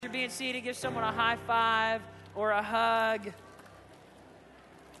you're being seated, give someone a high five or a hug.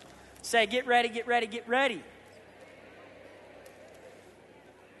 Say, get ready, get ready, get ready.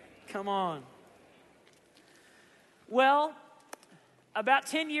 Come on. Well, about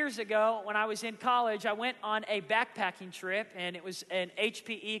 10 years ago, when I was in college, I went on a backpacking trip, and it was an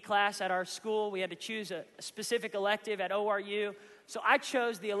HPE class at our school. We had to choose a specific elective at ORU. So I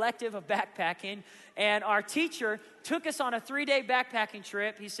chose the elective of backpacking, and our teacher took us on a 3-day backpacking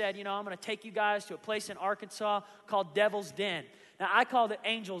trip. He said, I'm going to take you guys to a place in Arkansas called Devil's Den. Now, I called it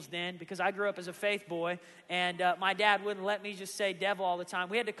Angel's Den because I grew up as a faith boy, and my dad wouldn't let me just say devil all the time.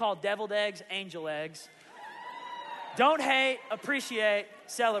 We had to call deviled eggs angel eggs. Don't hate, appreciate,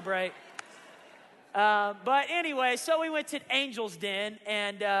 celebrate. But anyway, so we went to Angel's Den,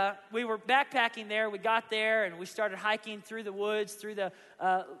 and we were backpacking there. We got there, and we started hiking through the woods, through the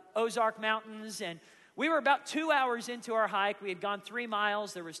Ozark Mountains, and we were about 2 hours into our hike. We had gone 3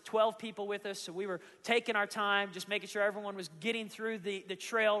 miles. There was 12 people with us, so we were taking our time, just making sure everyone was getting through the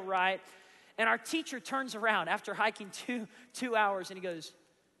trail right. And our teacher turns around after hiking two hours, and he goes,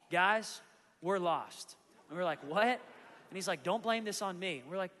 "Guys, we're lost." And we're like, "What?" And he's like, "Don't blame this on me." And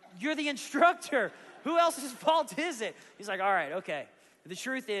we're like, "You're the instructor. Who else's fault is it?" He's like, "All right, okay. The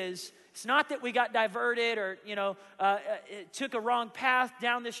truth is, it's not that we got diverted or, it took a wrong path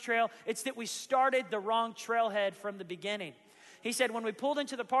down this trail. It's that we started the wrong trailhead from the beginning." He said, when we pulled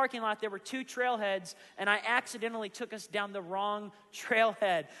into the parking lot, there were 2 trailheads, and I accidentally took us down the wrong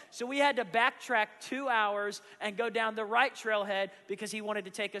trailhead. So we had to backtrack 2 hours and go down the right trailhead because he wanted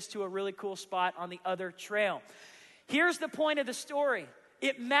to take us to a really cool spot on the other trail. Here's the point of the story.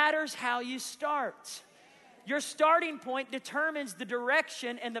 It matters how you start. Your starting point determines the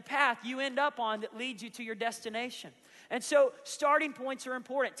direction and the path you end up on that leads you to your destination. And so starting points are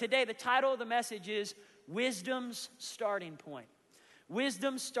important. Today, the title of the message is Wisdom's Starting Point.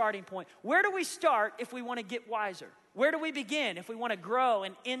 Wisdom's starting point. Where do we start if we want to get wiser? Where do we begin if we want to grow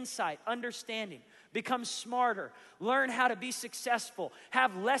in insight, understanding, become smarter, learn how to be successful,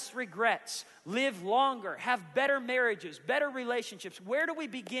 have less regrets, live longer, have better marriages, better relationships? Where do we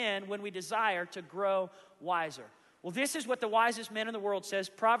begin when we desire to grow wiser? Well, this is what the wisest man in the world says.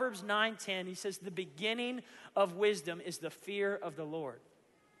 Proverbs 9:10, he says, the beginning of wisdom is the fear of the Lord.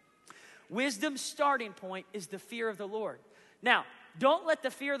 Wisdom's starting point is the fear of the Lord. Now, don't let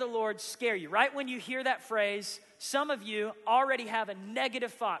the fear of the Lord scare you. Right when you hear that phrase, some of you already have a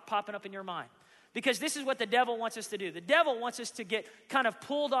negative thought popping up in your mind. Because this is what the devil wants us to do. The devil wants us to get kind of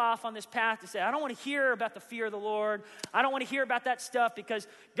pulled off on this path to say, I don't want to hear about the fear of the Lord. I don't want to hear about that stuff because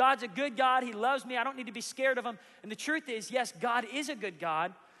God's a good God. He loves me. I don't need to be scared of him. And the truth is, yes, God is a good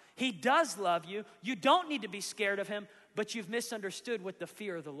God. He does love you. You don't need to be scared of him, but you've misunderstood what the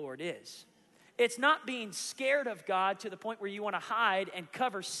fear of the Lord is. It's not being scared of God to the point where you want to hide and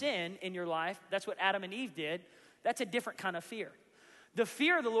cover sin in your life. That's what Adam and Eve did. That's a different kind of fear. The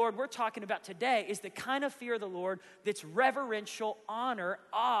fear of the Lord we're talking about today is the kind of fear of the Lord that's reverential honor,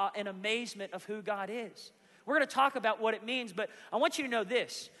 awe, and amazement of who God is. We're going to talk about what it means, but I want you to know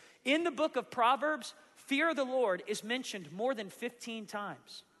this. In the book of Proverbs, fear of the Lord is mentioned more than 15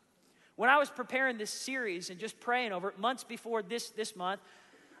 times. When I was preparing this series and just praying over it months before this month,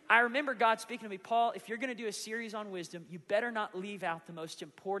 I remember God speaking to me, Paul, if you're going to do a series on wisdom, you better not leave out the most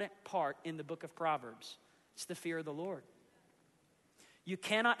important part in the book of Proverbs. It's the fear of the Lord. You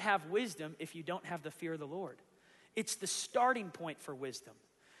cannot have wisdom if you don't have the fear of the Lord. It's the starting point for wisdom.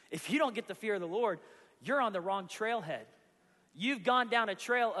 If you don't get the fear of the Lord, you're on the wrong trailhead. You've gone down a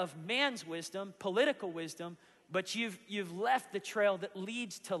trail of man's wisdom, political wisdom, but you've left the trail that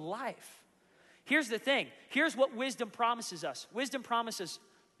leads to life. Here's the thing. Here's what wisdom promises us. Wisdom promises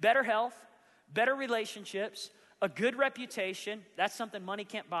better health, better relationships, a good reputation. That's something money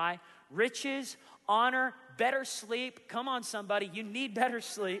can't buy. Riches, honor, better sleep. Come on, somebody. You need better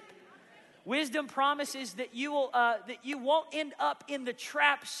sleep. Wisdom promises that you won't end up in the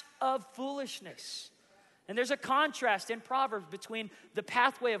traps of foolishness. And there's a contrast in Proverbs between the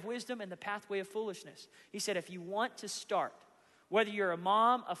pathway of wisdom and the pathway of foolishness. He said, if you want to start, whether you're a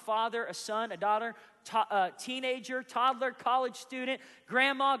mom, a father, a son, a daughter, teenager, toddler, college student,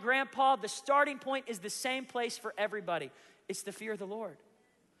 grandma, grandpa, the starting point is the same place for everybody. It's the fear of the Lord.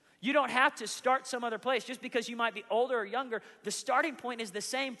 You don't have to start some other place just because you might be older or younger. The starting point is the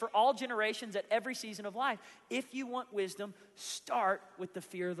same for all generations at every season of life. If you want wisdom, start with the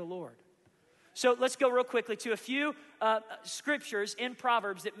fear of the Lord. So let's go real quickly to a few scriptures in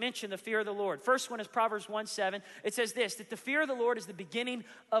Proverbs that mention the fear of the Lord. First one is Proverbs 1:7. It says this, that the fear of the Lord is the beginning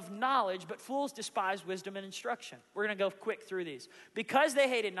of knowledge, but fools despise wisdom and instruction. We're going to go quick through these. Because they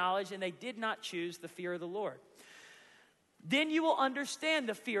hated knowledge and they did not choose the fear of the Lord. Then you will understand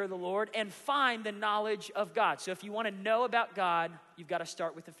the fear of the Lord and find the knowledge of God. So if you want to know about God, you've got to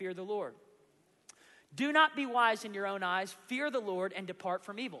start with the fear of the Lord. Do not be wise in your own eyes. Fear the Lord and depart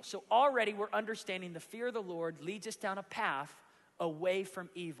from evil. So already we're understanding the fear of the Lord leads us down a path away from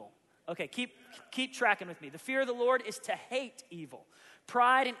evil. Okay, keep tracking with me. The fear of the Lord is to hate evil.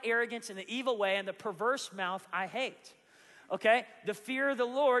 Pride and arrogance in the evil way and the perverse mouth I hate. Okay, the fear of the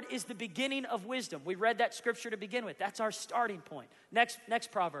Lord is the beginning of wisdom. We read that scripture to begin with. That's our starting point.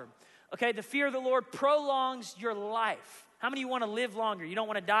 Next proverb. Okay, the fear of the Lord prolongs your life. How many of you want to live longer? You don't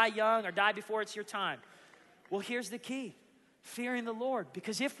want to die young or die before it's your time. Well, here's the key. Fearing the Lord.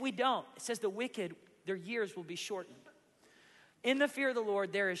 Because if we don't, it says the wicked, their years will be shortened. In the fear of the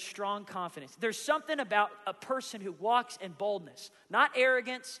Lord, there is strong confidence. There's something about a person who walks in boldness. Not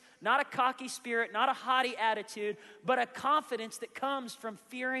arrogance, not a cocky spirit, not a haughty attitude, but a confidence that comes from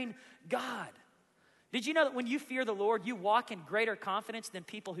fearing God. Did you know that when you fear the Lord, you walk in greater confidence than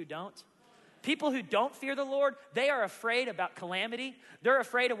people who don't? People who don't fear the Lord, they are afraid about calamity. They're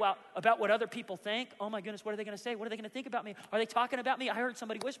afraid about what other people think. Oh my goodness, what are they going to say? What are they going to think about me? Are they talking about me? I heard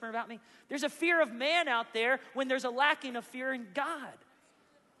somebody whispering about me. There's a fear of man out there when there's a lacking of fear in God.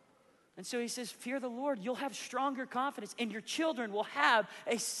 And so he says, fear the Lord. You'll have stronger confidence, and your children will have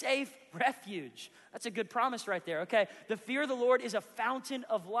a safe refuge. That's a good promise right there, okay? The fear of the Lord is a fountain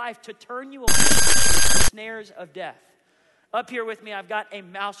of life to turn you away from the snares of death. Up here with me, I've got a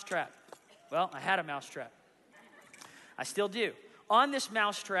mousetrap. Well, I had a mousetrap. I still do. On this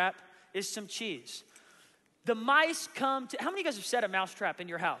mousetrap is some cheese. The mice come to, how many of you guys have set a mousetrap in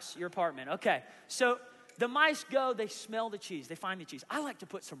your house, your apartment? Okay, so the mice go, they smell the cheese, they find the cheese. I like to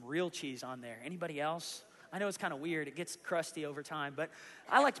put some real cheese on there. Anybody else? I know it's kind of weird, it gets crusty over time, but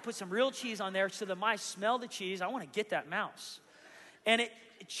I like to put some real cheese on there so the mice smell the cheese. I want to get that mouse. And it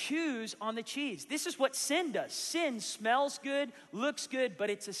chews on the cheese. This is what sin does. Sin smells good, looks good, but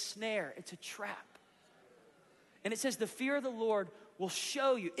it's a snare. It's a trap. And it says the fear of the Lord will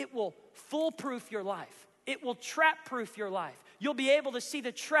show you. It will foolproof your life. It will trap-proof your life. You'll be able to see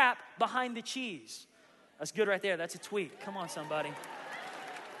the trap behind the cheese. That's good right there. That's a tweet. Come on, somebody.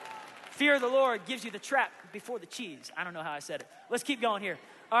 Fear of the Lord gives you the trap before the cheese. I don't know how I said it. Let's keep going here.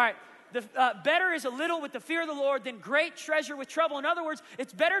 All right. Better is a little with the fear of the Lord than great treasure with trouble. In other words,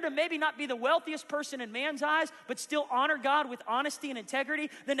 it's better to maybe not be the wealthiest person in man's eyes, but still honor God with honesty and integrity,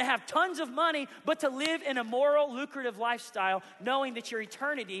 than to have tons of money, but to live in a moral, lucrative lifestyle, knowing that your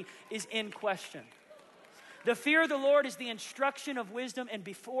eternity is in question. The fear of the Lord is the instruction of wisdom, and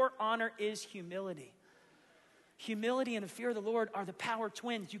before honor is humility. Humility and the fear of the Lord are the power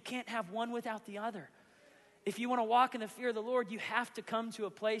twins. You can't have one without the other. If you want to walk in the fear of the Lord, you have to come to a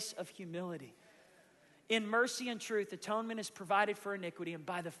place of humility. In mercy and truth, atonement is provided for iniquity, and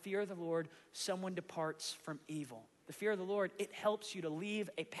by the fear of the Lord, someone departs from evil. The fear of the Lord, it helps you to leave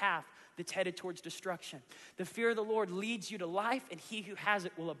a path that's headed towards destruction. The fear of the Lord leads you to life, and he who has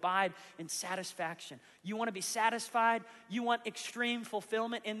it will abide in satisfaction. You want to be satisfied? You want extreme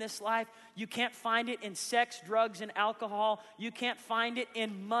fulfillment in this life? You can't find it in sex, drugs, and alcohol. You can't find it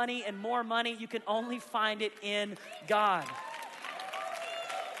in money and more money. You can only find it in God.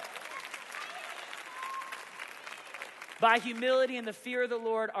 By humility and the fear of the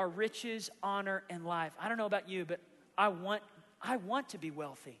Lord are riches, honor, and life. I don't know about you, but I want to be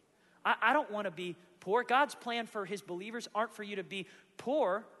wealthy. I don't want to be poor. God's plan for his believers aren't for you to be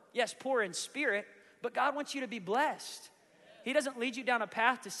poor. Yes, poor in spirit, but God wants you to be blessed. He doesn't lead you down a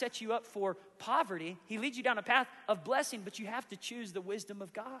path to set you up for poverty. He leads you down a path of blessing, but you have to choose the wisdom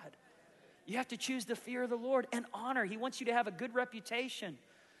of God. You have to choose the fear of the Lord and honor. He wants you to have a good reputation.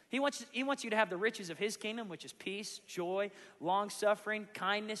 He wants you to have the riches of his kingdom, which is peace, joy, long-suffering,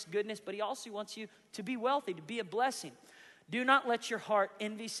 kindness, goodness, but he also wants you to be wealthy, to be a blessing. Do not let your heart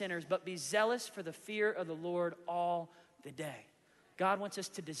envy sinners, but be zealous for the fear of the Lord all the day. God wants us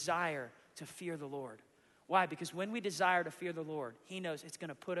to desire to fear the Lord. Why? Because when we desire to fear the Lord, he knows it's going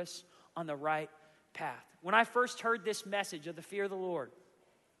to put us on the right path. When I first heard this message of the fear of the Lord,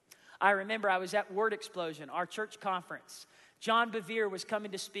 I remember I was at Word Explosion, our church conference. John Bevere was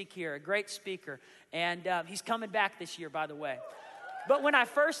coming to speak here, a great speaker, and he's coming back this year, by the way. But when I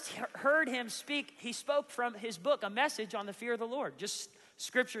first heard him speak, he spoke from his book, a message on the fear of the Lord, just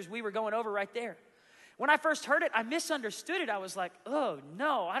scriptures we were going over right there. When I first heard it, I misunderstood it. I was like, oh,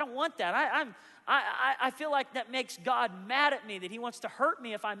 no, I don't want that. I feel like that makes God mad at me, that he wants to hurt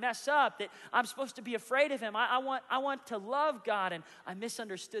me if I mess up, that I'm supposed to be afraid of him. I want to love God, and I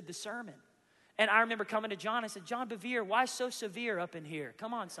misunderstood the sermon. And I remember coming to John, I said, John Bevere, why so severe up in here?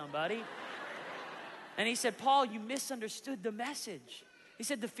 Come on, somebody. And he said, Paul, you misunderstood the message. He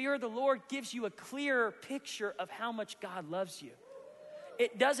said the fear of the Lord gives you a clearer picture of how much God loves you.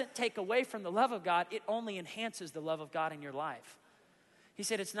 It doesn't take away from the love of God. It only enhances the love of God in your life. He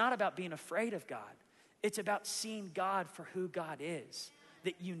said it's not about being afraid of God. It's about seeing God for who God is,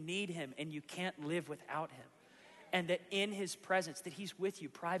 that you need him and you can't live without him. And that in his presence, that he's with you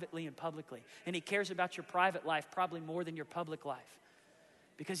privately and publicly. And he cares about your private life probably more than your public life.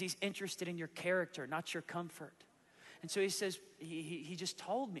 Because he's interested in your character, not your comfort. And so he says, he just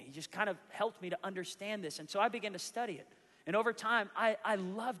told me, he just kind of helped me to understand this. And so I began to study it. And over time, I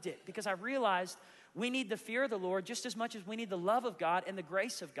loved it because I realized we need the fear of the Lord just as much as we need the love of God and the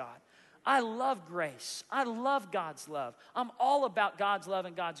grace of God. I love grace. I love God's love. I'm all about God's love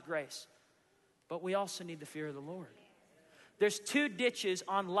and God's grace. But we also need the fear of the Lord. There's two ditches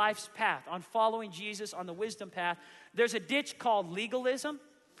on life's path, on following Jesus, on the wisdom path. There's a ditch called legalism,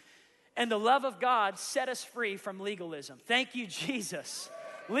 and the love of God set us free from legalism. Thank you, Jesus.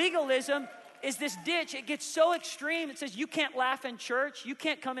 Legalism is this ditch. It gets so extreme. It says you can't laugh in church. You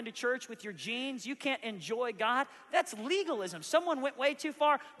can't come into church with your jeans. You can't enjoy God. That's legalism. Someone went way too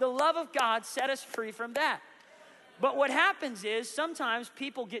far. The love of God set us free from that. But what happens is sometimes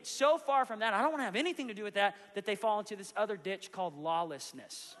people get so far from that, I don't want to have anything to do with that, that they fall into this other ditch called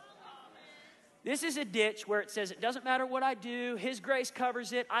lawlessness. This is a ditch where it says it doesn't matter what I do, his grace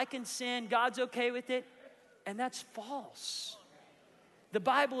covers it, I can sin, God's okay with it. And that's false. The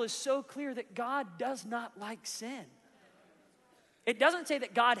Bible is so clear that God does not like sin. It doesn't say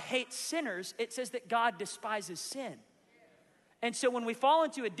that God hates sinners, it says that God despises sin. And so when we fall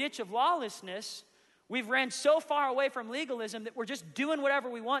into a ditch of lawlessness, we've ran so far away from legalism that we're just doing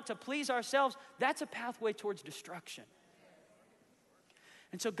whatever we want to please ourselves. That's a pathway towards destruction.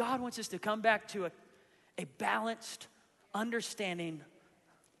 And so God wants us to come back to a balanced understanding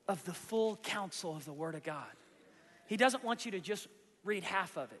of the full counsel of the Word of God. He doesn't want you to just read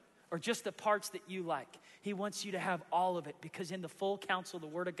half of it or just the parts that you like. He wants you to have all of it because in the full counsel of the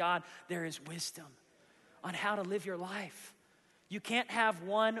Word of God, there is wisdom on how to live your life. You can't have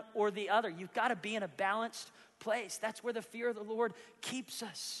one or the other. You've got to be in a balanced place. That's where the fear of the Lord keeps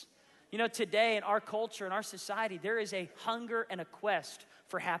us. You know, today in our culture, in our society, there is a hunger and a quest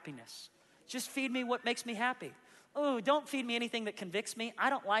for happiness. Just feed me what makes me happy. Oh, don't feed me anything that convicts me. I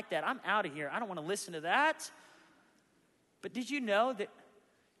don't like that. I'm out of here. I don't want to listen to that. But did you know that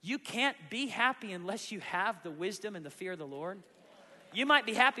you can't be happy unless you have the wisdom and the fear of the Lord? You might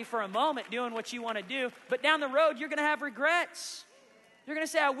be happy for a moment doing what you want to do, but down the road, you're going to have regrets. You're going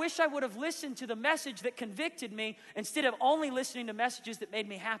to say, I wish I would have listened to the message that convicted me instead of only listening to messages that made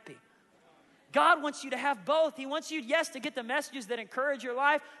me happy. God wants you to have both. He wants you, yes, to get the messages that encourage your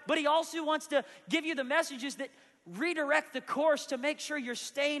life, but he also wants to give you the messages that redirect the course to make sure you're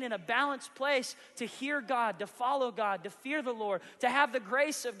staying in a balanced place to hear God, to follow God, to fear the Lord, to have the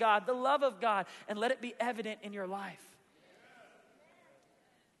grace of God, the love of God, and let it be evident in your life.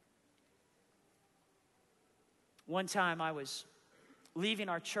 One time I was leaving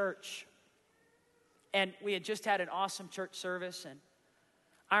our church, and we had just had an awesome church service, and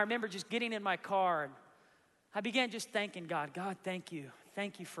I remember just getting in my car, and I began just thanking God. God, thank you.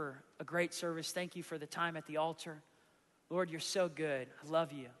 Thank you for a great service. Thank you for the time at the altar. Lord, you're so good. I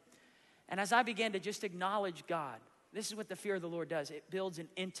love you. And as I began to just acknowledge God, this is what the fear of the Lord does. It builds an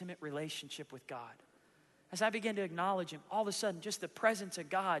intimate relationship with God. As I began to acknowledge him, all of a sudden, just the presence of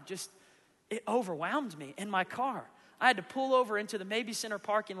God, it overwhelmed me in my car. I had to pull over into the Maybe Center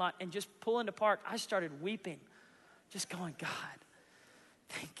parking lot and just pull into park. I started weeping, just going, God,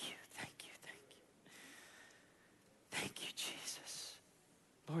 thank you, thank you, thank you. Thank you, Jesus.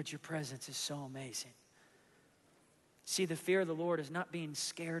 Lord, your presence is so amazing. See, the fear of the Lord is not being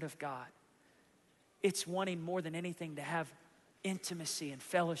scared of God. It's wanting more than anything to have intimacy and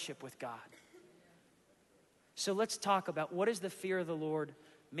fellowship with God. So let's talk about what does the fear of the Lord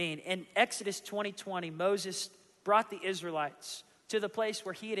mean. In Exodus 20:20, Moses brought the Israelites to the place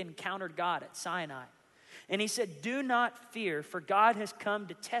where he had encountered God at Sinai. And he said, do not fear, for God has come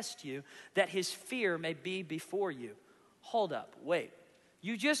to test you, that his fear may be before you. Hold up, wait.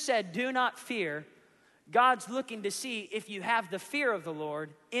 You just said, do not fear. God's looking to see if you have the fear of the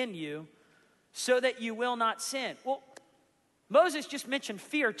Lord in you so that you will not sin. Well, Moses just mentioned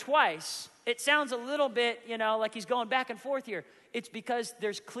fear twice. It sounds a little bit, like he's going back and forth here. It's because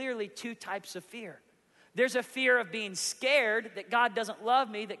there's clearly two types of fear. There's a fear of being scared that God doesn't love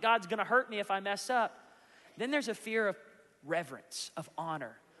me, that God's going to hurt me if I mess up. Then there's a fear of reverence, of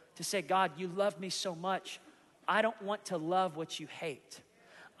honor, to say, God, you love me so much. I don't want to love what you hate.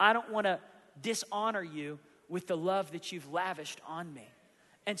 I don't want to dishonor you with the love that you've lavished on me.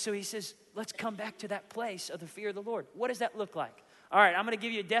 And so he says, let's come back to that place of the fear of the Lord. What does that look like? All right, I'm going to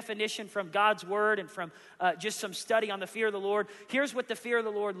give you a definition from God's word and from just some study on the fear of the Lord. Here's what the fear of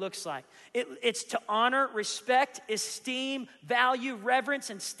the Lord looks like. It's to honor, respect, esteem, value, reverence,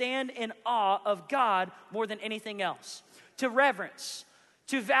 and stand in awe of God more than anything else. To reverence,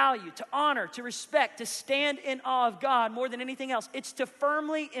 to value, to honor, to respect, to stand in awe of God more than anything else. It's to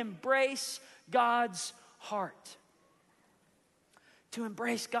firmly embrace God's heart. To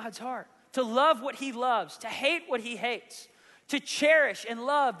embrace God's heart. To love what he loves, to hate what he hates. To cherish and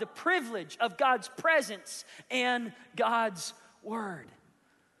love the privilege of God's presence and God's word.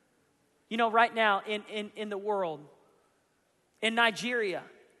 You know, right now in the world, in Nigeria,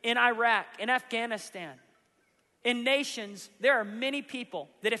 in Iraq, in Afghanistan, in nations, there are many people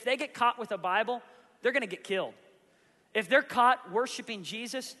that if they get caught with a Bible, they're going to get killed. If they're caught worshiping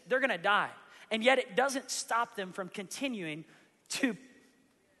Jesus, they're going to die. And yet it doesn't stop them from continuing to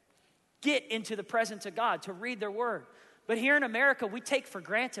get into the presence of God, to read their word. But here in America, we take for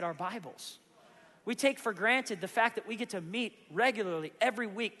granted our Bibles. We take for granted the fact that we get to meet regularly every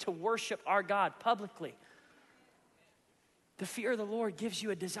week to worship our God publicly. The fear of the Lord gives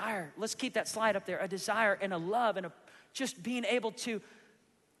you a desire. Let's keep that slide up there. A desire and a love and just being able to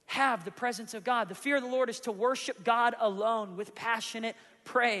have the presence of God. The fear of the Lord is to worship God alone with passionate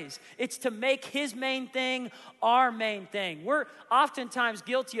praise. It's to make his main thing our main thing. We're oftentimes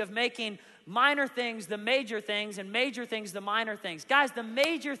guilty of making minor things the major things and major things the minor things. Guys, the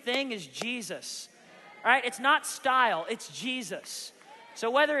major thing is Jesus. All right? It's not style, it's Jesus. So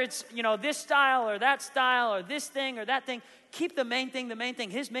whether it's, this style or this thing or that thing, keep the main thing the main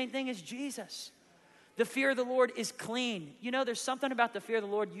thing. His main thing is Jesus. The fear of the Lord is clean. There's something about the fear of the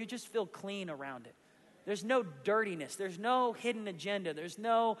Lord, you just feel clean around it. There's no dirtiness. There's no hidden agenda. There's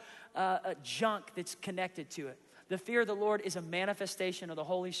no junk that's connected to it. The fear of the Lord is a manifestation of the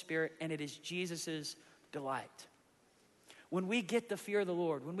Holy Spirit, and it is Jesus' delight. When we get the fear of the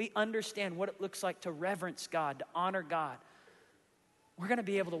Lord, when we understand what it looks like to reverence God, to honor God, we're going to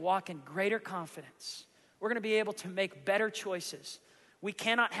be able to walk in greater confidence. We're going to be able to make better choices. We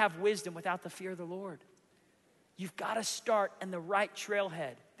cannot have wisdom without the fear of the Lord. You've got to start in the right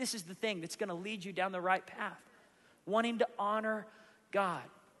trailhead. This is the thing that's going to lead you down the right path. Wanting to honor God.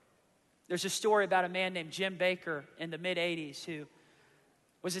 There's a story about a man named Jim Baker in the mid-'80s who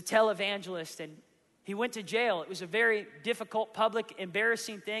was a televangelist, and he went to jail. It was a very difficult, public,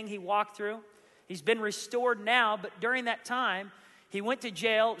 embarrassing thing he walked through. He's been restored now, but during that time, he went to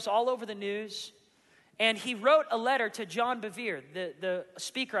jail. It was all over the news. And he wrote a letter to John Bevere, the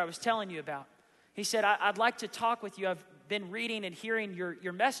speaker I was telling you about. He said, I'd like to talk with you. I've been reading and hearing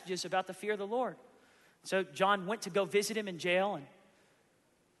your messages about the fear of the Lord. So John went to go visit him in jail and,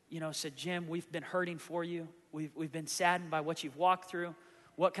 said, Jim, we've been hurting for you. We've been saddened by what you've walked through.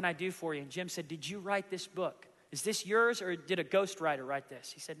 What can I do for you? And Jim said, did you write this book? Is this yours or did a ghostwriter write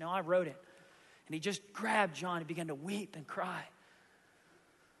this? He said, no, I wrote it. And he just grabbed John and began to weep and cry.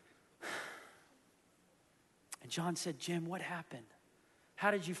 And John said, Jim, what happened?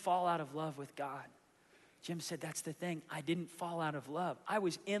 How did you fall out of love with God? Jim said, that's the thing. I didn't fall out of love. I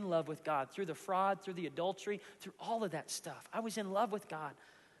was in love with God through the fraud, through the adultery, through all of that stuff. I was in love with God,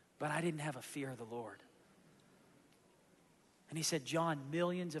 but I didn't have a fear of the Lord. And he said, John,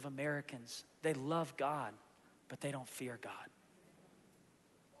 millions of Americans, they love God, but they don't fear God.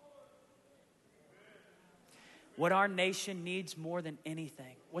 What our nation needs more than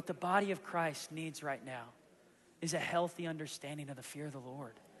anything, what the body of Christ needs right now, is a healthy understanding of the fear of the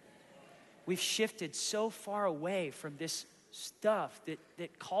Lord. We've shifted so far away from this stuff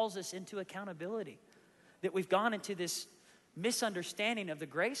that calls us into accountability, that we've gone into this misunderstanding of the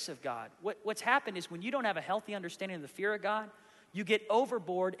grace of God. What's happened is when you don't have a healthy understanding of the fear of God, you get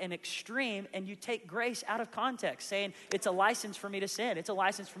overboard and extreme and you take grace out of context, saying it's a license for me to sin. It's a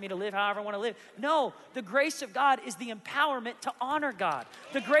license for me to live however I want to live. No, the grace of God is the empowerment to honor God.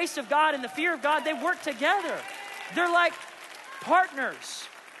 The grace of God and the fear of God, they work together. They're like partners.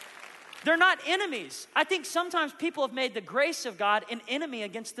 They're not enemies. I think sometimes people have made the grace of God an enemy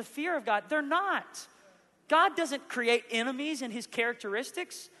against the fear of God. They're not. God doesn't create enemies in his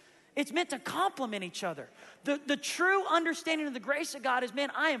characteristics. It's meant to complement each other. The true understanding of the grace of God is, man,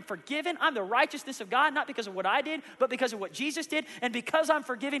 I am forgiven. I'm the righteousness of God, not because of what I did, but because of what Jesus did. And because I'm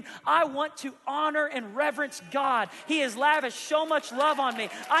forgiven, I want to honor and reverence God. He has lavished so much love on me.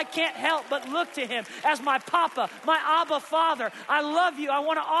 I can't help but look to him as my Papa, my Abba Father. I love you. I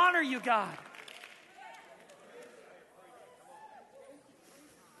want to honor you, God.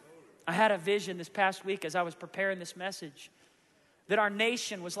 I had a vision this past week as I was preparing this message that our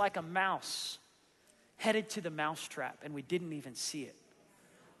nation was like a mouse headed to the mousetrap, and we didn't even see it.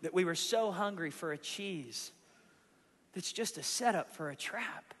 That we were so hungry for a cheese that's just a setup for a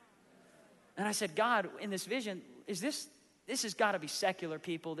trap. And I said, God, in this vision, this has got to be secular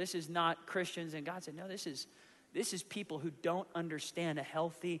people. This is not Christians. And God said, no, this is people who don't understand a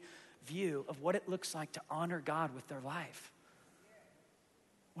healthy view of what it looks like to honor God with their life.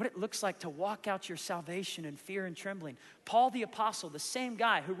 What it looks like to walk out your salvation in fear and trembling. Paul the apostle, the same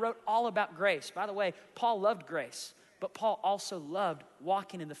guy who wrote all about grace. By the way, Paul loved grace, but Paul also loved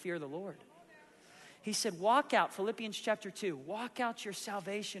walking in the fear of the Lord. He said, walk out, Philippians chapter 2, walk out your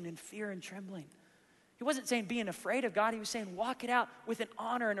salvation in fear and trembling. He wasn't saying being afraid of God. He was saying walk it out with an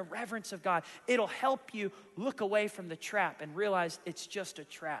honor and a reverence of God. It'll help you look away from the trap and realize it's just a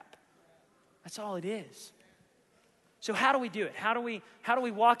trap. That's all it is. So how do we do it? How do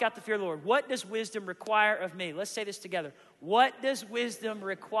we walk out the fear of the Lord? What does wisdom require of me? Let's say this together. What does wisdom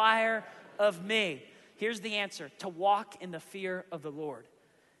require of me? Here's the answer: to walk in the fear of the Lord.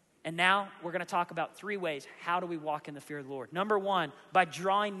 And now we're going to talk about 3 ways. How do we walk in the fear of the Lord? Number 1, by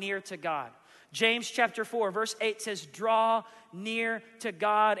drawing near to God. James chapter 4, verse 8 says, draw near to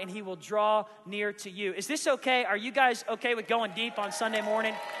God and he will draw near to you. Is this okay? Are you guys okay with going deep on Sunday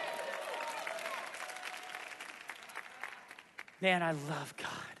morning? Man, I love God.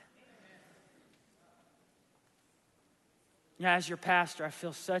 As your pastor, I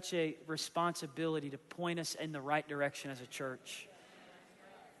feel such a responsibility to point us in the right direction as a church.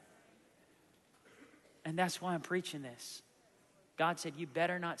 And that's why I'm preaching this. God said, you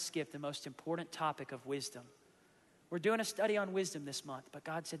better not skip the most important topic of wisdom. We're doing a study on wisdom this month, but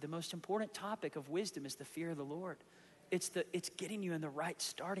God said the most important topic of wisdom is the fear of the Lord. It's getting you in the right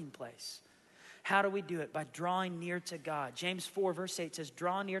starting place. How do we do it? By drawing near to God. James 4 verse 8 says,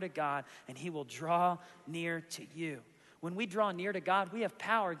 draw near to God and he will draw near to you. When we draw near to God, we have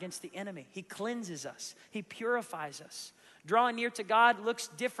power against the enemy. He cleanses us. He purifies us. Drawing near to God looks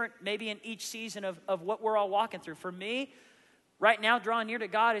different maybe in each season of what we're all walking through. For me, right now, drawing near to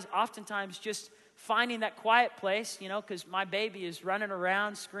God is oftentimes just finding that quiet place, because my baby is running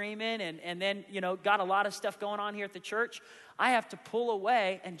around screaming and then, got a lot of stuff going on here at the church. I have to pull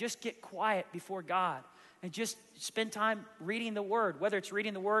away and just get quiet before God and just spend time reading the Word, whether it's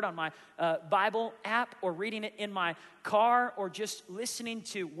reading the Word on my Bible app or reading it in my car or just listening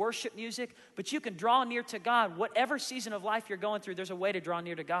to worship music. But you can draw near to God. Whatever season of life you're going through, there's a way to draw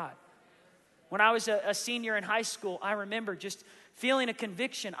near to God. When I was a senior in high school, I remember just feeling a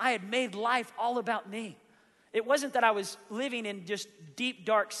conviction. I had made life all about me. It wasn't that I was living in just deep,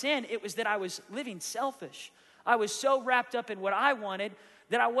 dark sin. It was that I was living selfish. I was so wrapped up in what I wanted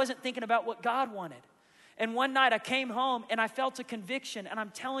that I wasn't thinking about what God wanted. And one night I came home and I felt a conviction. And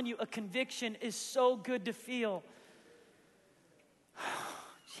I'm telling you, a conviction is so good to feel. Oh,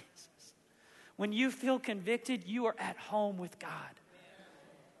 Jesus. When you feel convicted, you are at home with God.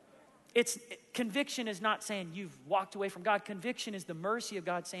 Conviction is not saying you've walked away from God. Conviction is the mercy of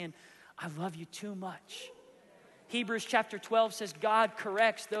God saying, I love you too much. Hebrews chapter 12 says God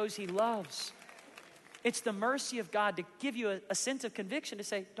corrects those he loves. It's the mercy of God to give you a sense of conviction to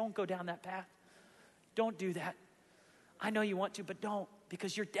say, don't go down that path. Don't do that. I know you want to, but don't,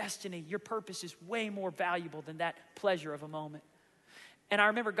 because your destiny, your purpose is way more valuable than that pleasure of a moment. And I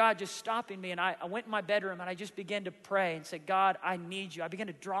remember God just stopping me, and I went in my bedroom and I just began to pray and said, God, I need you. I began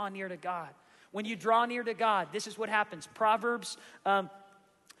to draw near to God. When you draw near to God, this is what happens. Proverbs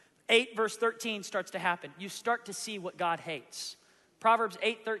 8 verse 13 starts to happen. You start to see what God hates. Proverbs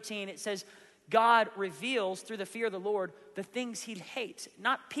 8:13, it says, God reveals through the fear of the Lord the things he hates,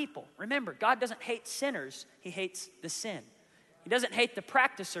 not people. Remember, God doesn't hate sinners, he hates the sin. He doesn't hate the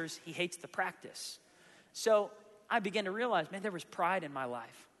practicers, he hates the practice. So I began to realize, man, there was pride in my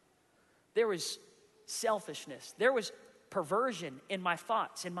life. There was selfishness. There was perversion in my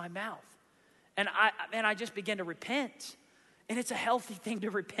thoughts, in my mouth. And I just began to repent. And it's a healthy thing to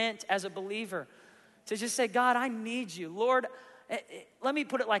repent as a believer. To just say, God, I need you. Lord, let me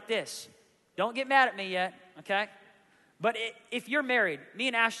put it like this. Don't get mad at me yet, okay? But if you're married, me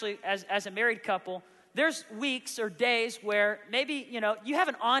and Ashley as a married couple, there's weeks or days where maybe, you have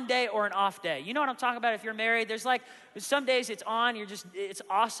an on day or an off day. You know what I'm talking about if you're married? There's some days it's on, it's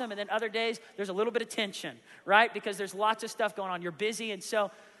awesome. And then other days there's a little bit of tension, right? Because there's lots of stuff going on. You're busy. And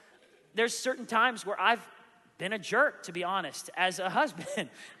so there's certain times where I've been a jerk, to be honest, as a husband.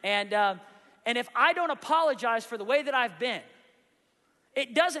 And if I don't apologize for the way that I've been,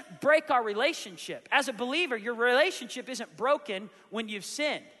 it doesn't break our relationship. As a believer, your relationship isn't broken when you've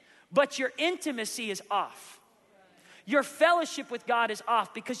sinned, but your intimacy is off. Your fellowship with God is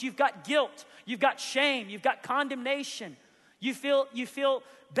off because you've got guilt, you've got shame, you've got condemnation. You feel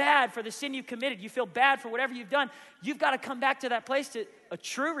bad for the sin you've committed. You feel bad for whatever you've done. You've got to come back to that place to a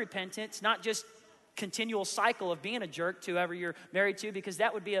true repentance, not just continual cycle of being a jerk to whoever you're married to, because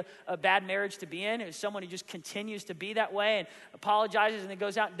that would be a bad marriage to be in. It's someone who just continues to be that way and apologizes and then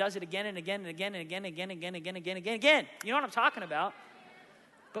goes out and does it again and again and again and again and again and again and again and again and again. You know what I'm talking about?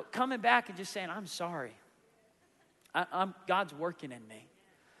 But coming back and just saying, I'm sorry. God's working in me.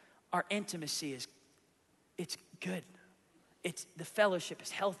 Our intimacy it's good. The fellowship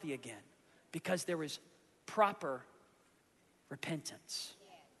is healthy again because there was proper repentance.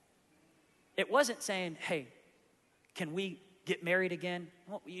 It wasn't saying, hey, can we get married again?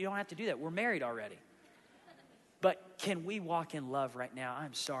 Well, you don't have to do that. We're married already. But can we walk in love right now?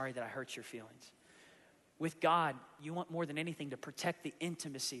 I'm sorry that I hurt your feelings. With God, you want more than anything to protect the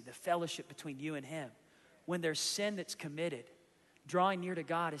intimacy, the fellowship between you and him. When there's sin that's committed, drawing near to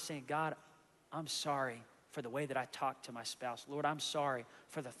God is saying, God, I'm sorry for the way that I talk to my spouse. Lord, I'm sorry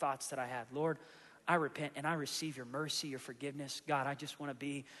for the thoughts that I have. Lord, I repent and I receive your mercy, your forgiveness. God, I just want to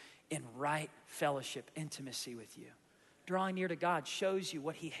be in right fellowship, intimacy with you. Drawing near to God shows you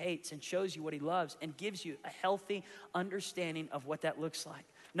what he hates and shows you what he loves and gives you a healthy understanding of what that looks like.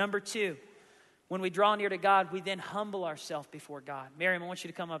 Number 2, when we draw near to God, we then humble ourselves before God. Miriam, I want you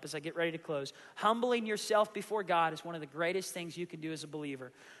to come up as I get ready to close. Humbling yourself before God is one of the greatest things you can do as a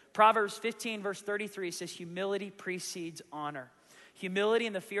believer. Proverbs 15, verse 33 says, humility precedes honor. Humility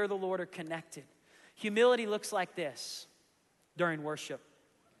and the fear of the Lord are connected. Humility looks like this during worship.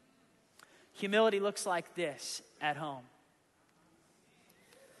 Humility looks like this at home.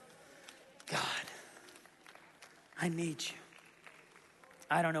 God, I need you.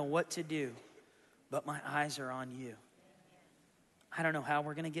 I don't know what to do, but my eyes are on you. I don't know how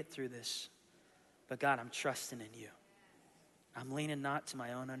we're going to get through this, but God, I'm trusting in you. I'm leaning not to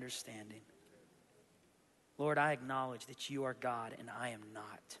my own understanding. Lord, I acknowledge that you are God and I am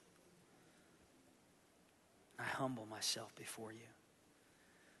not. I humble myself before you.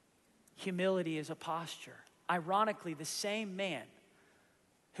 Humility is a posture. Ironically, the same man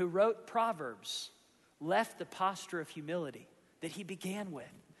who wrote Proverbs left the posture of humility that he began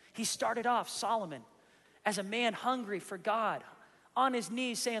with. He started off, Solomon, as a man hungry for God, on his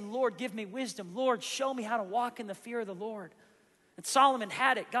knees saying, Lord, give me wisdom. Lord, show me how to walk in the fear of the Lord. And Solomon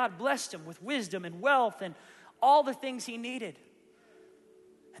had it. God blessed him with wisdom and wealth and all the things he needed.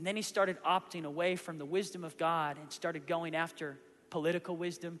 And then he started opting away from the wisdom of God and started going after political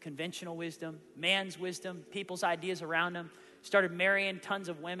wisdom, conventional wisdom, man's wisdom, people's ideas around him. Started marrying tons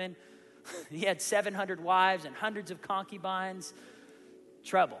of women. He had 700 wives and hundreds of concubines.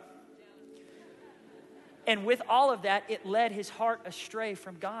 Trouble. And with all of that, it led his heart astray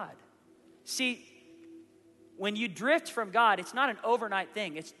from God. See, when you drift from God, it's not an overnight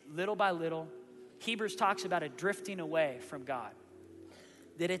thing. It's little by little. Hebrews talks about a drifting away from God.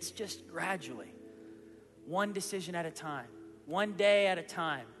 That it's just gradually, one decision at a time, one day at a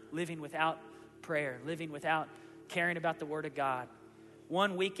time, living without prayer, living without caring about the Word of God.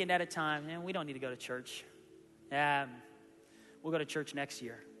 One weekend at a time. Man, we don't need to go to church. We'll go to church next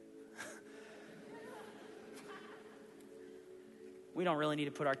year. We don't really need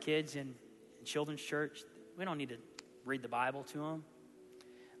to put our kids in children's church. We don't need to read the Bible to them.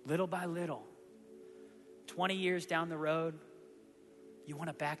 Little by little, 20 years down the road, you want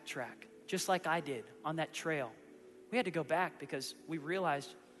to backtrack, just like I did on that trail. We had to go back because we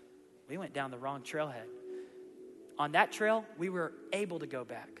realized we went down the wrong trailhead. On that trail, we were able to go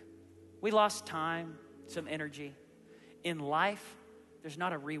back. We lost time, some energy. In life, there's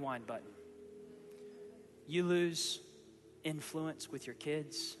not a rewind button. You lose influence with your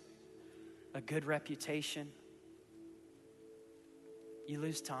kids, a good reputation. You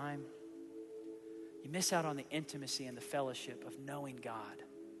lose time. You miss out on the intimacy and the fellowship of knowing God.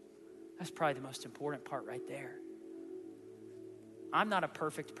 That's probably the most important part right there. I'm not a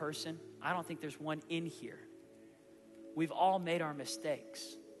perfect person. I don't think there's one in here. We've all made our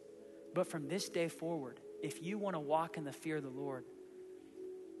mistakes. But from this day forward, if you want to walk in the fear of the Lord,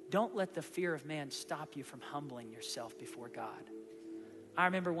 don't let the fear of man stop you from humbling yourself before God. I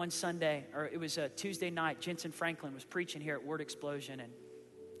remember one Sunday, or it was a Tuesday night, Jensen Franklin was preaching here at Word Explosion, and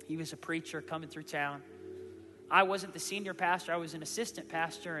he was a preacher coming through town. I wasn't the senior pastor, I was an assistant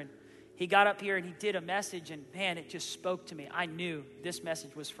pastor, and he got up here and he did a message, and man, it just spoke to me. I knew this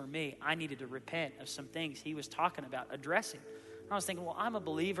message was for me. I needed to repent of some things he was talking about, addressing. I was thinking, well, I'm a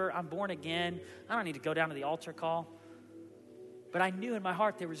believer, I'm born again, I don't need to go down to the altar call. But I knew in my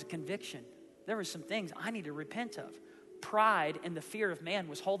heart there was a conviction. There were some things I need to repent of. Pride and the fear of man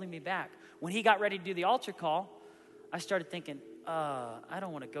was holding me back. When he got ready to do the altar call, I started thinking, I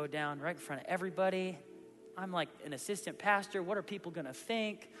don't want to go down right in front of everybody. I'm like an assistant pastor. What are people going to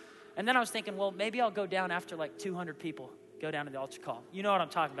think? And then I was thinking, well, maybe I'll go down after like 200 people go down to the altar call. You know what I'm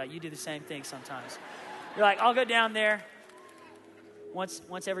talking about. You do the same thing sometimes. You're like, I'll go down there.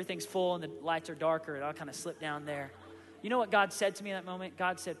 Once everything's full and the lights are darker, and I'll kind of slip down there. You know what God said to me in that moment?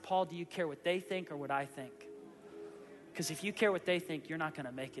 God said, Paul, do you care what they think or what I think? Because if you care what they think, you're not going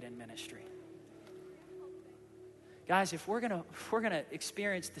to make it in ministry. Guys, if we're gonna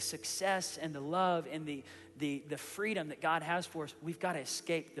experience the success and the love and the freedom that God has for us, we've got to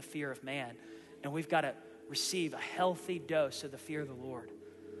escape the fear of man. And we've got to receive a healthy dose of the fear of the Lord.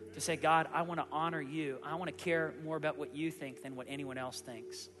 To say, God, I want to honor you. I want to care more about what you think than what anyone else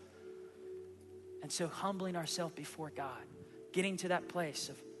thinks. And so humbling ourselves before God, getting to that place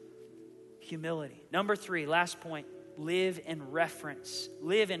of humility. Number 3, last point. Live in reverence.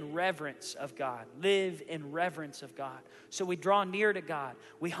 Live in reverence of God. Live in reverence of God. So we draw near to God.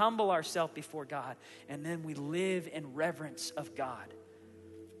 We humble ourselves before God. And then we live in reverence of God.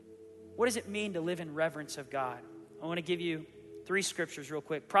 What does it mean to live in reverence of God? I want to give you 3 scriptures real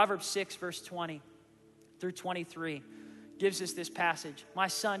quick. Proverbs 6, verse 20 through 23 gives us this passage. My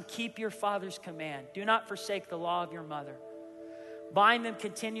son, keep your father's command. Do not forsake the law of your mother. Bind them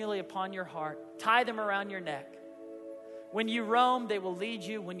continually upon your heart. Tie them around your neck. When you roam, they will lead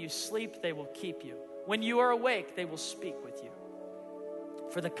you. When you sleep, they will keep you. When you are awake, they will speak with you.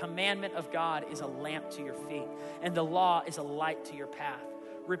 For the commandment of God is a lamp to your feet, and the law is a light to your path.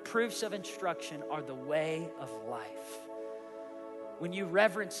 Reproofs of instruction are the way of life. When you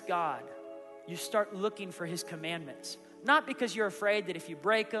reverence God, you start looking for his commandments. Not because you're afraid that if you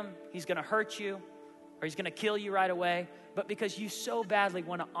break them, he's going to hurt you or he's going to kill you right away, but because you so badly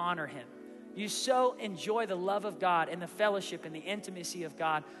want to honor him. You so enjoy the love of God and the fellowship and the intimacy of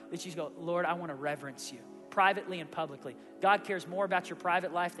God that you go, Lord, I want to reverence you privately and publicly. God cares more about your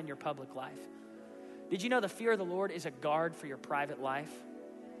private life than your public life. Did you know the fear of the Lord is a guard for your private life?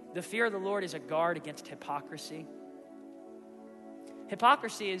 The fear of the Lord is a guard against hypocrisy.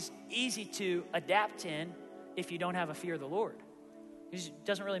 Hypocrisy is easy to adapt in if you don't have a fear of the Lord. It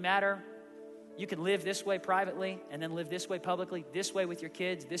doesn't really matter. You can live this way privately and then live this way publicly, this way with your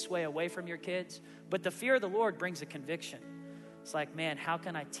kids, this way away from your kids. But the fear of the Lord brings a conviction. It's like, man, how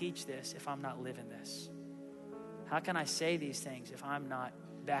can I teach this if I'm not living this? How can I say these things if I'm not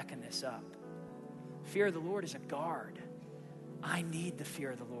backing this up? Fear of the Lord is a guard. I need the fear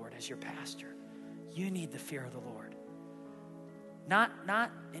of the Lord as your pastor. You need the fear of the Lord.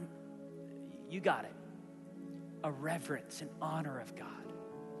 You got it. A reverence and honor of God.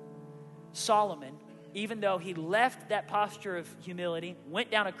 Solomon, even though he left that posture of humility,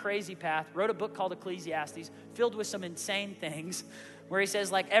 went down a crazy path, wrote a book called Ecclesiastes, filled with some insane things, where he says,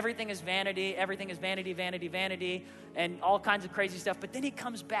 like, everything is vanity, vanity, vanity, and all kinds of crazy stuff. But then he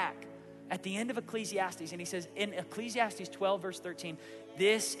comes back at the end of Ecclesiastes, and he says, in Ecclesiastes 12, verse 13,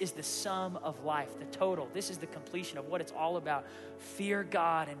 this is the sum of life, the total. This is the completion of what it's all about. Fear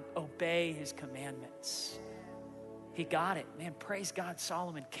God and obey his commandments. He got it. Man, praise God,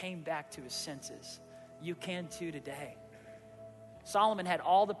 Solomon came back to his senses. You can too today. Solomon had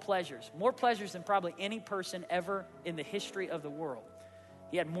all the pleasures, more pleasures than probably any person ever in the history of the world.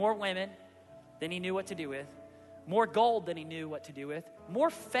 He had more women than he knew what to do with, more gold than he knew what to do with, more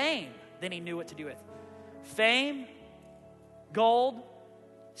fame than he knew what to do with. Fame, gold,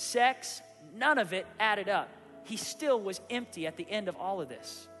 sex, none of it added up. He still was empty at the end of all of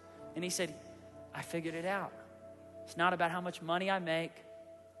this. And he said, I figured it out. It's not about how much money I make,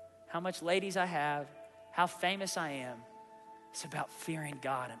 how much ladies I have, how famous I am. It's about fearing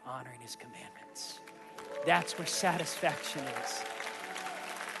God and honoring his commandments. That's where satisfaction is.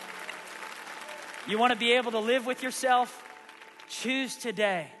 You want to be able to live with yourself? Choose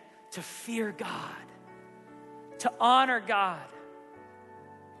today to fear God, to honor God.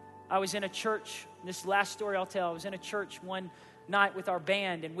 I was in a church, this last story I'll tell, I was in a church one night with our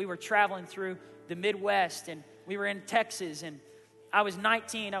band, and we were traveling through the Midwest, and we were in Texas, and I was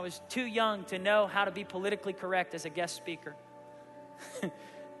 19. I was too young to know how to be politically correct as a guest speaker.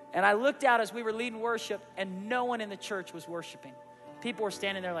 And I looked out as we were leading worship, and no one in the church was worshiping. People were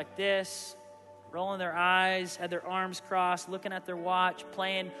standing there like this, rolling their eyes, had their arms crossed, looking at their watch,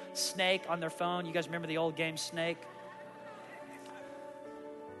 playing Snake on their phone. You guys remember the old game Snake?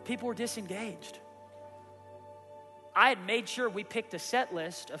 People were disengaged. I had made sure we picked a set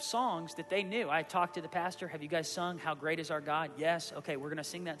list of songs that they knew. I had talked to the pastor. Have you guys sung How Great Is Our God? Yes. Okay, we're going to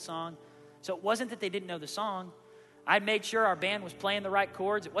sing that song. So it wasn't that they didn't know the song. I had made sure our band was playing the right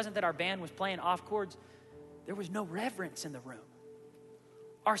chords. It wasn't that our band was playing off chords. There was no reverence in the room.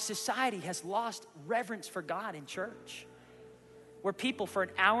 Our society has lost reverence for God in church, where people for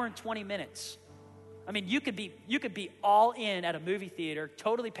an hour and 20 minutes I mean, you could be all in at a movie theater,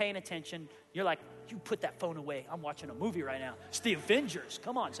 totally paying attention. You're like, you put that phone away. I'm watching a movie right now. It's the Avengers.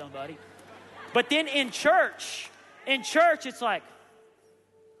 Come on, somebody. But then in church, it's like,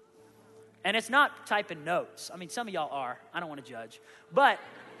 and it's not typing notes. I mean, some of y'all are. I don't want to judge. But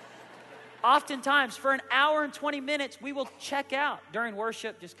oftentimes, for an hour and 20 minutes, we will check out during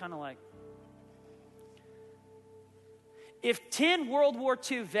worship, just kind of like. If 10 World War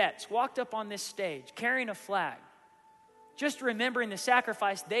II vets walked up on this stage carrying a flag, just remembering the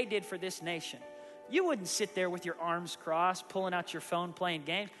sacrifice they did for this nation, you wouldn't sit there with your arms crossed, pulling out your phone, playing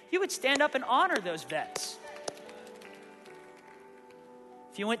games. You would stand up and honor those vets.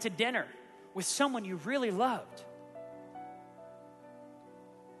 If you went to dinner with someone you really loved,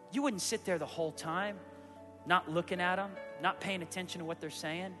 you wouldn't sit there the whole time, not looking at them, not paying attention to what they're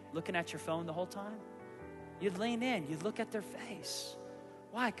saying, looking at your phone the whole time. You'd lean in, you'd look at their face.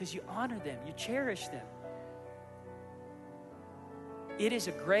 Why? Because you honor them, you cherish them. It is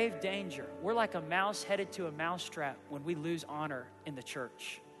a grave danger. We're like a mouse headed to a mousetrap when we lose honor in the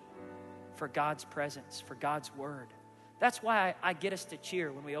church for God's presence, for God's word. That's why I get us to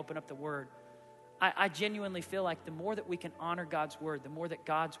cheer when we open up the word. I genuinely feel like the more that we can honor God's word, the more that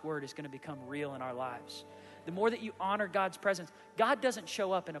God's word is going to become real in our lives. The more that you honor God's presence, God doesn't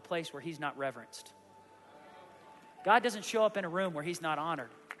show up in a place where he's not reverenced. God doesn't show up in a room where he's not honored.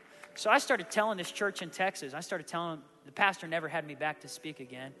 So I started telling this church in Texas, I started telling them, the pastor never had me back to speak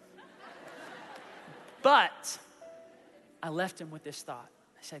again. But I left him with this thought.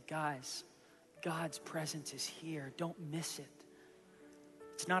 I said, guys, God's presence is here. Don't miss it.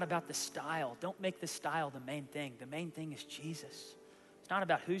 It's not about the style. Don't make the style the main thing. The main thing is Jesus. It's not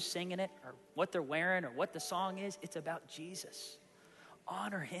about who's singing it or what they're wearing or what the song is. It's about Jesus.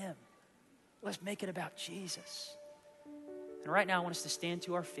 Honor him. Let's make it about Jesus. And right now I want us to stand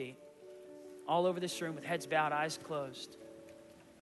to our feet all over this room with heads bowed, eyes closed.